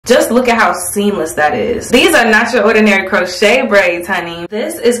Just look at how seamless that is. These are not your ordinary crochet braids, honey.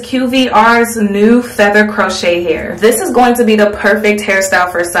 This is QVR's new feather crochet hair. This is going to be the perfect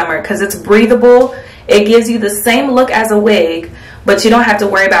hairstyle for summer because it's breathable. It gives you the same look as a wig, but you don't have to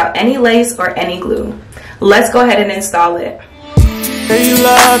worry about any lace or any glue. Let's go ahead and install it. Hey, you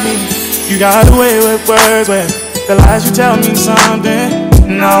love me. You got away with words where the lies you tell me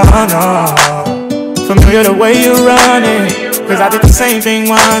something. No, no. Familiar the way you're running, cause I did the same thing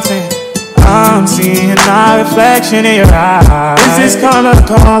once and I'm seeing my reflection in your eyes. This is color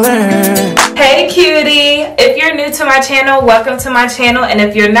calling. Hey cutie, if you're new to my channel, welcome to my channel, and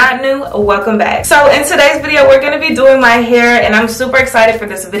if you're not new, welcome back. So in today's video, we're going to be doing my hair, and I'm super excited for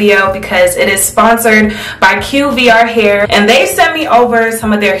this video because it is sponsored by QVR Hair, and they sent me over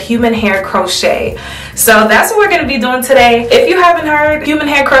some of their human hair crochet. So that's what we're going to be doing today. If you haven't heard, human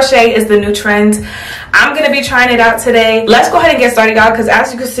hair crochet is the new trend. I'm going to be trying it out today. Let's go ahead and get started, y'all, because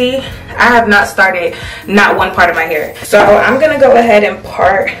as you can see, I have not started not one part of my hair. So I'm going to go ahead and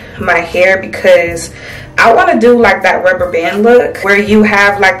part my hair because I want to do like that rubber band look where you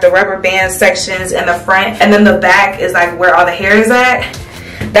have like the rubber band sections in the front and then the back is like where all the hair is at.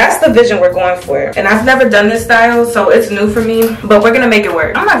 That's the vision we're going for, and I've never done this style, so it's new for me, but we're gonna make it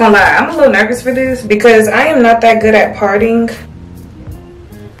work. I'm not gonna lie, I'm a little nervous for this because I am not that good at parting.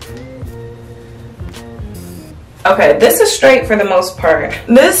 Okay, this is straight for the most part.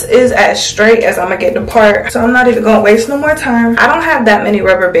 This is as straight as I'm gonna get the part, so I'm not even gonna waste no more time. I don't have that many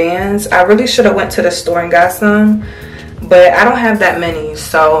rubber bands. I really should have went to the store and got some, but I don't have that many,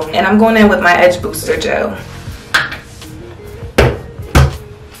 so, and I'm going in with my edge booster gel.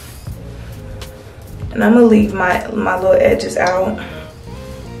 And I'm gonna leave my little edges out.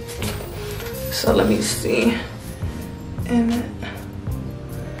 So let me see. And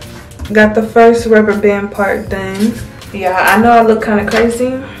got the first rubber band part done. Yeah, I know I look kind of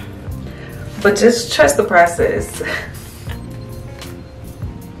crazy, but just trust the process.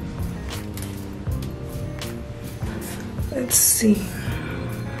 Let's see.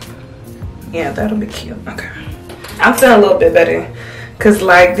 Yeah, that'll be cute. Okay. I'm feeling a little bit better. Cause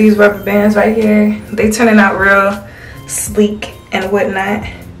like these rubber bands right here, they turning out real sleek and whatnot.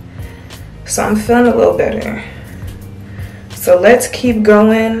 So I'm feeling a little better. So let's keep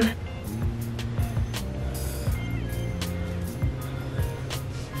going.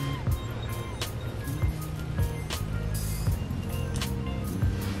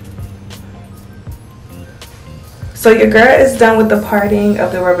 So your girl is done with the parting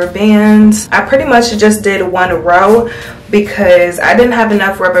of the rubber bands. I pretty much just did one row because I didn't have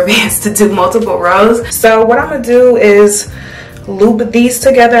enough rubber bands to do multiple rows. So what I'm gonna do is loop these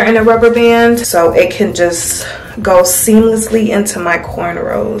together in a rubber band so it can just go seamlessly into my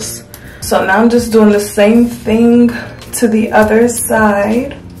cornrows. So now I'm just doing the same thing to the other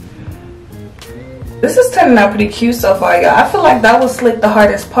side. This is turning out pretty cute so far, y'all. I feel like that was slick the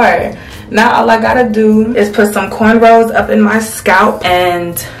hardest part. Now all I gotta do is put some cornrows up in my scalp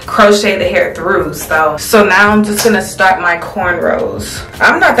and crochet the hair through. So now I'm just gonna start my cornrows.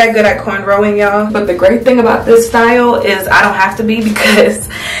 I'm not that good at cornrowing, y'all, but the great thing about this style is I don't have to be because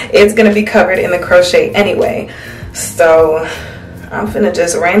it's gonna be covered in the crochet anyway. So I'm finna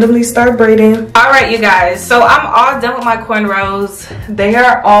just randomly start braiding. All right, you guys, so I'm all done with my cornrows. They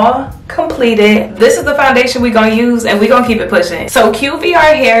are all completed. This is the foundation we're gonna use and we're gonna keep it pushing. So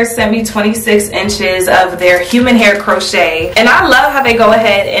QVR Hair sent me 26 inches of their human hair crochet, and I love how they go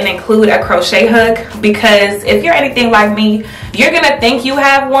ahead and include a crochet hook because if you're anything like me, you're gonna think you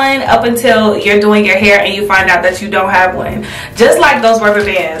have one up until you're doing your hair and you find out that you don't have one, just like those rubber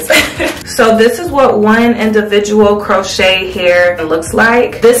bands. So this is what one individual crochet hair looks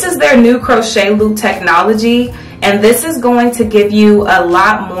like. This is their new crochet loop technology, and this is going to give you a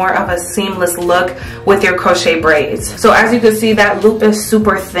lot more of a seamless look with your crochet braids. So as you can see, that loop is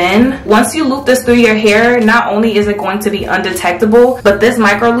super thin. Once you loop this through your hair, not only is it going to be undetectable, but this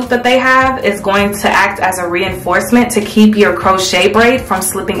micro loop that they have is going to act as a reinforcement to keep your crochet braid from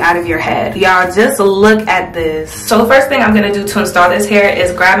slipping out of your head. Y'all, just look at this. So the first thing I'm gonna do to install this hair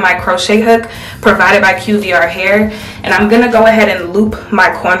is grab my crochet hook provided by QVR Hair, and I'm gonna go ahead and loop my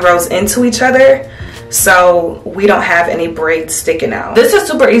cornrows into each other so we don't have any braids sticking out. This is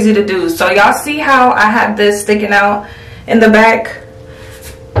super easy to do. So y'all see how I have this sticking out in the back?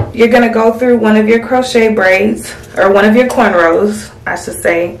 You're gonna go through one of your crochet braids, or one of your cornrows, I should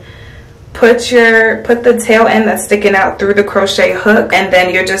say. Put the tail end that's sticking out through the crochet hook, and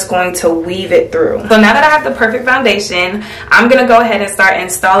then you're just going to weave it through. So now that I have the perfect foundation, I'm gonna go ahead and start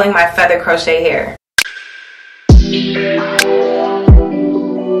installing my feather crochet hair.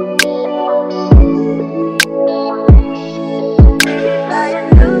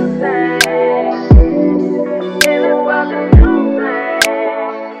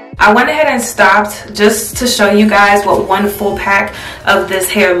 I went ahead and stopped just to show you guys what one full pack of this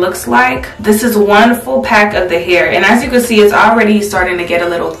hair looks like. This is one full pack of the hair, and as you can see, it's already starting to get a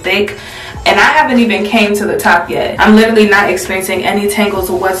little thick, and I haven't even came to the top yet. I'm literally not experiencing any tangles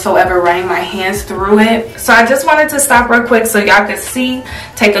whatsoever running my hands through it. So I just wanted to stop real quick so y'all could see,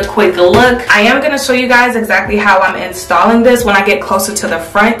 take a quick look. I am going to show you guys exactly how I'm installing this when I get closer to the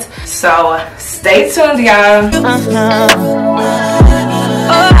front. So stay tuned, y'all.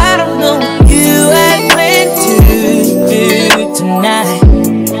 Oh, I don't know what you had planned to do tonight,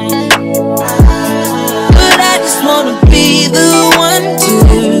 but I just wanna be the one to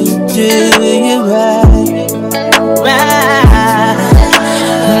do you right.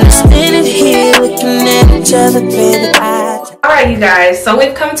 I'm standing here looking at each other, baby. Alright, you guys, so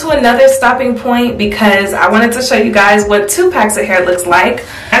we've come to another stopping point because I wanted to show you guys what 2 packs of hair looks like.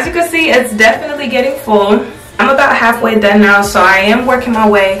 As you can see, it's definitely getting full. I'm about halfway done now, so I am working my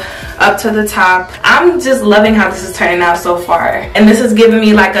way up to the top. I'm just loving how this is turning out so far. And this is giving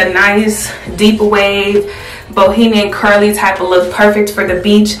me like a nice deep wave, bohemian curly type of look, perfect for the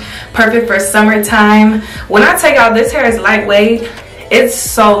beach, perfect for summertime. When I tell y'all this hair is lightweight, it's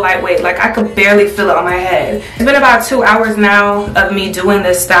so lightweight, like I could barely feel it on my head. It's been about 2 hours now of me doing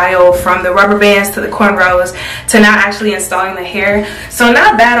this style, from the rubber bands to the cornrows to now actually installing the hair. So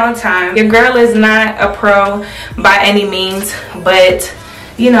not bad on time. Your girl is not a pro by any means, but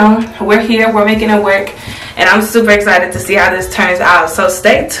you know, we're here, we're making it work, and I'm super excited to see how this turns out. So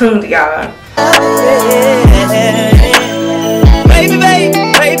stay tuned, y'all. Baby, baby,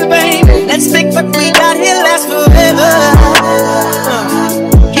 baby, baby, let's make what we got here last forever.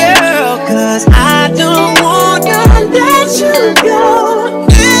 Girl, cause I don't want to let you go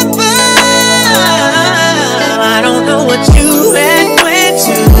ever. I don't know what you had planned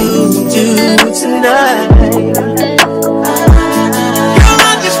to do tonight. Girl,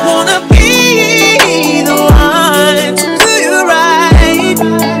 I just wanna be the one to do you right,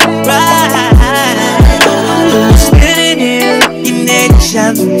 right. I'm spinning here, looking at each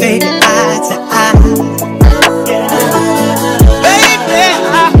other, baby, eye to eye.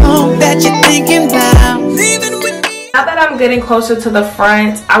 Now that I'm getting closer to the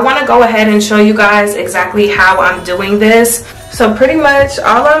front, I want to go ahead and show you guys exactly how I'm doing this. So pretty much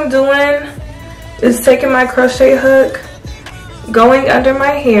all I'm doing is taking my crochet hook, going under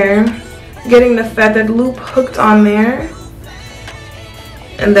my hair, getting the feathered loop hooked on there,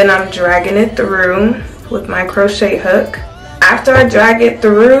 and then I'm dragging it through with my crochet hook. After I drag it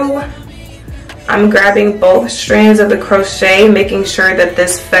through, I'm grabbing both strands of the crochet, making sure that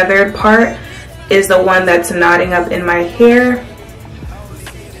this feathered part is the one that's knotting up in my hair,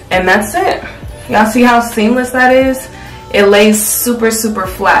 and that's it. Y'all see how seamless that is? It lays super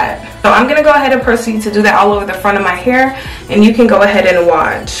flat. So I'm gonna go ahead and proceed to do that all over the front of my hair, and you can go ahead and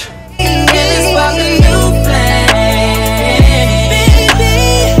watch.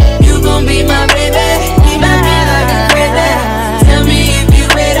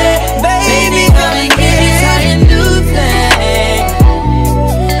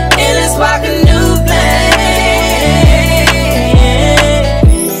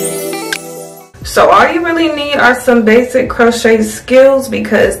 So all you really need are some basic crochet skills,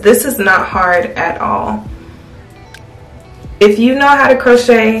 because this is not hard at all. If you know how to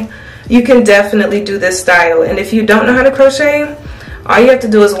crochet, you can definitely do this style. And if you don't know how to crochet, all you have to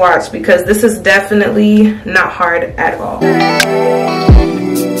do is watch, because this is definitely not hard at all.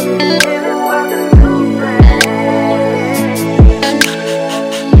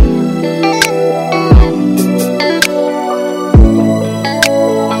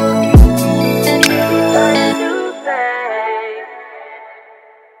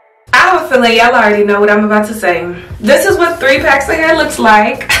 Feeling y'all already know what I'm about to say. This is what 3 packs of hair looks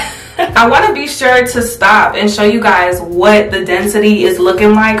like. I want to be sure to stop and show you guys what the density is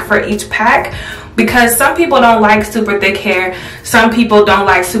looking like for each pack, because some people don't like super thick hair, some people don't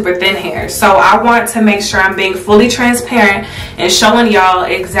like super thin hair. So I want to make sure I'm being fully transparent and showing y'all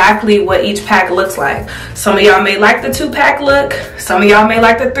exactly what each pack looks like. Some of y'all may like the 2-pack look, some of y'all may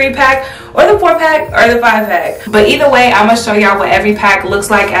like the 3-pack, or the 4-pack, or the 5-pack. But either way, I'm gonna show y'all what every pack looks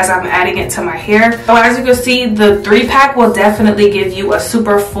like as I'm adding it to my hair. So as you can see, the 3-pack will definitely give you a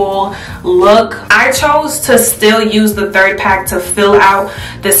super full look. I chose to still use the 3rd pack to fill out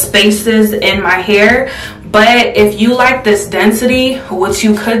the spaces in my hair, But if you like this density, what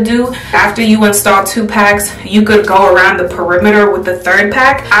you could do after you install 2 packs, you could go around the perimeter with the 3rd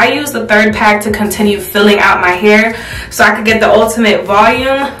pack. I use the 3rd pack to continue filling out my hair so I could get the ultimate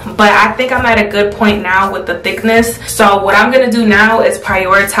volume, but I think I'm at a good point now with the thickness. So what I'm gonna do now is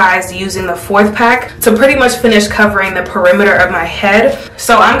prioritize using the 4th pack to pretty much finish covering the perimeter of my head.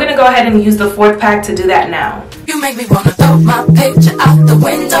 So I'm gonna go ahead and use the 4th pack to do that now. You make me wanna throw my picture out the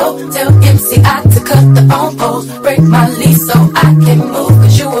window. Tell MCI to cut the phone poles, break my lease so I can move.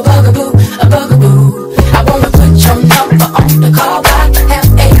 Cause you a bugaboo, a bugaboo. I wanna put your number on the call by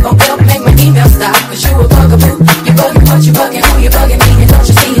HANDIWORK, make my email stop. Cause you a bugaboo. You bugging what you bugging, who you bugging me, and don't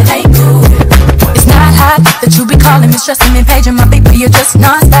you see it ain't cool. It's not hot that you be calling me, stressing me, paging my beat, but you're just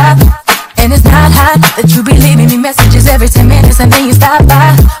non-stop. And it's not hot that you be leaving me messages every 10 minutes and then you stop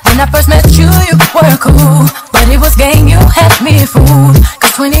by. When I first met you, you were cool, but it was game, you had me fooled.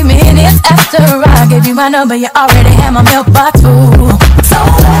 Cause 20 minutes after I gave you my number, you already had my mailbox full. So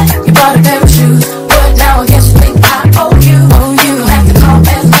what? You bought a pair of shoes, but now I guess you think I owe you. You don't have to call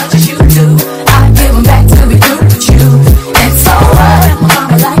as much as you do. I give them back to be through with you. And so what? My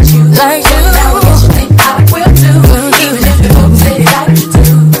mama likes you, like you. Now I guess you think I will too. Even if the folks say they like you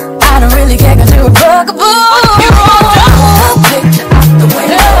too. I don't really care cause you're a bugaboo. You picture out the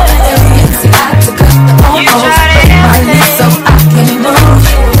window. I took up the phone poles, break my lease so I can move.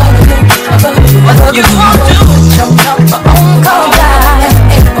 You won't do your number on call by.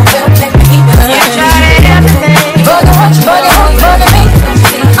 Ain't no bill, make me email. You tried everything. You bugging what you bugging me.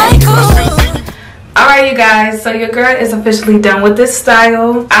 I ain't cool. Alright you guys, so your girl is officially done with this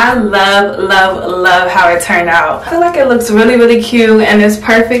style. I love how it turned out. I feel like it looks really cute and it's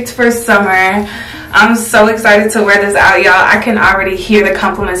perfect for summer. I'm so excited to wear this out, y'all. I can already hear the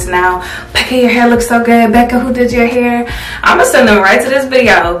compliments now. Becca, your hair looks so good. Becca, who did your hair? I'm gonna send them right to this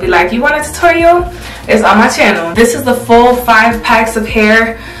video. Be like, you want a tutorial? It's on my channel. This is the full 5 packs of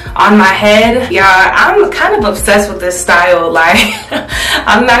hair on my head. Y'all, I'm kind of obsessed with this style. Like,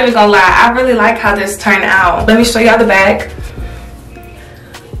 I'm not even gonna lie. I really like how this turned out. Let me show y'all the back.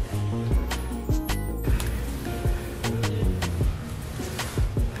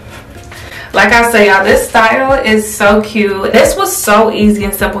 Like I say, y'all, this style is so cute. This was so easy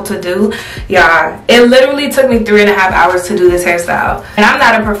and simple to do, y'all. It literally took me 3.5 hours to do this hairstyle. And I'm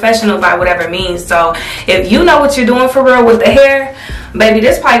not a professional by whatever means, so if you know what you're doing for real with the hair, baby,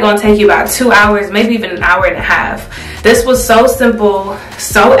 this probably gonna take you about 2 hours, maybe even 1.5 hours. This was so simple,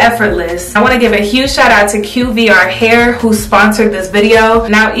 so effortless. I want to give a huge shout out to QVR Hair who sponsored this video.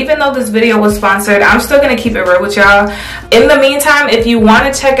 Now, even though this video was sponsored, I'm still gonna keep it real with y'all. In the meantime, if you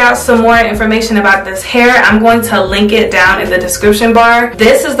want to check out some more information about this hair, I'm going to link it down in the description bar.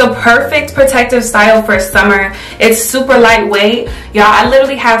 This is the perfect protective style for summer. It's super lightweight. Y'all, I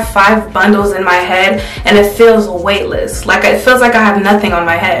literally have 5 bundles in my head and it feels weightless. Like, it feels like I have nothing on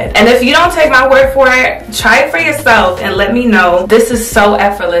my head. And if you don't take my word for it, try it for yourself and let me know. This is so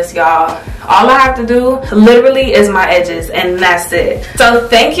effortless, y'all. All I have to do literally is my edges and that's it. So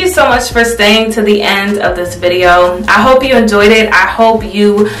thank you so much for staying to the end of this video. I hope you enjoyed it. I hope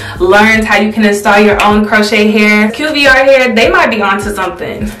you learned how you can install your own crochet hair. QVR Hair, they might be onto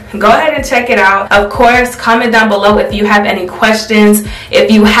something. Go ahead and check it out. Of course, comment down below if you have any questions. If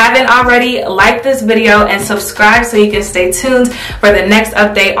you haven't already, like this video and subscribe so you can stay tuned for the next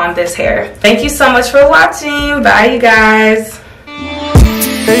update on this hair. Thank you so much for watching. Bye, you guys.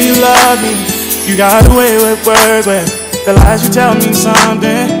 Say you love me, you got away with words where the lies you tell me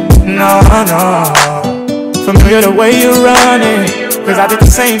something. No, familiar the way you're running, cause I did the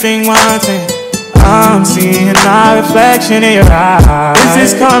same thing once and I'm seeing my reflection in your eyes.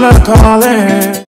 Is this color calling?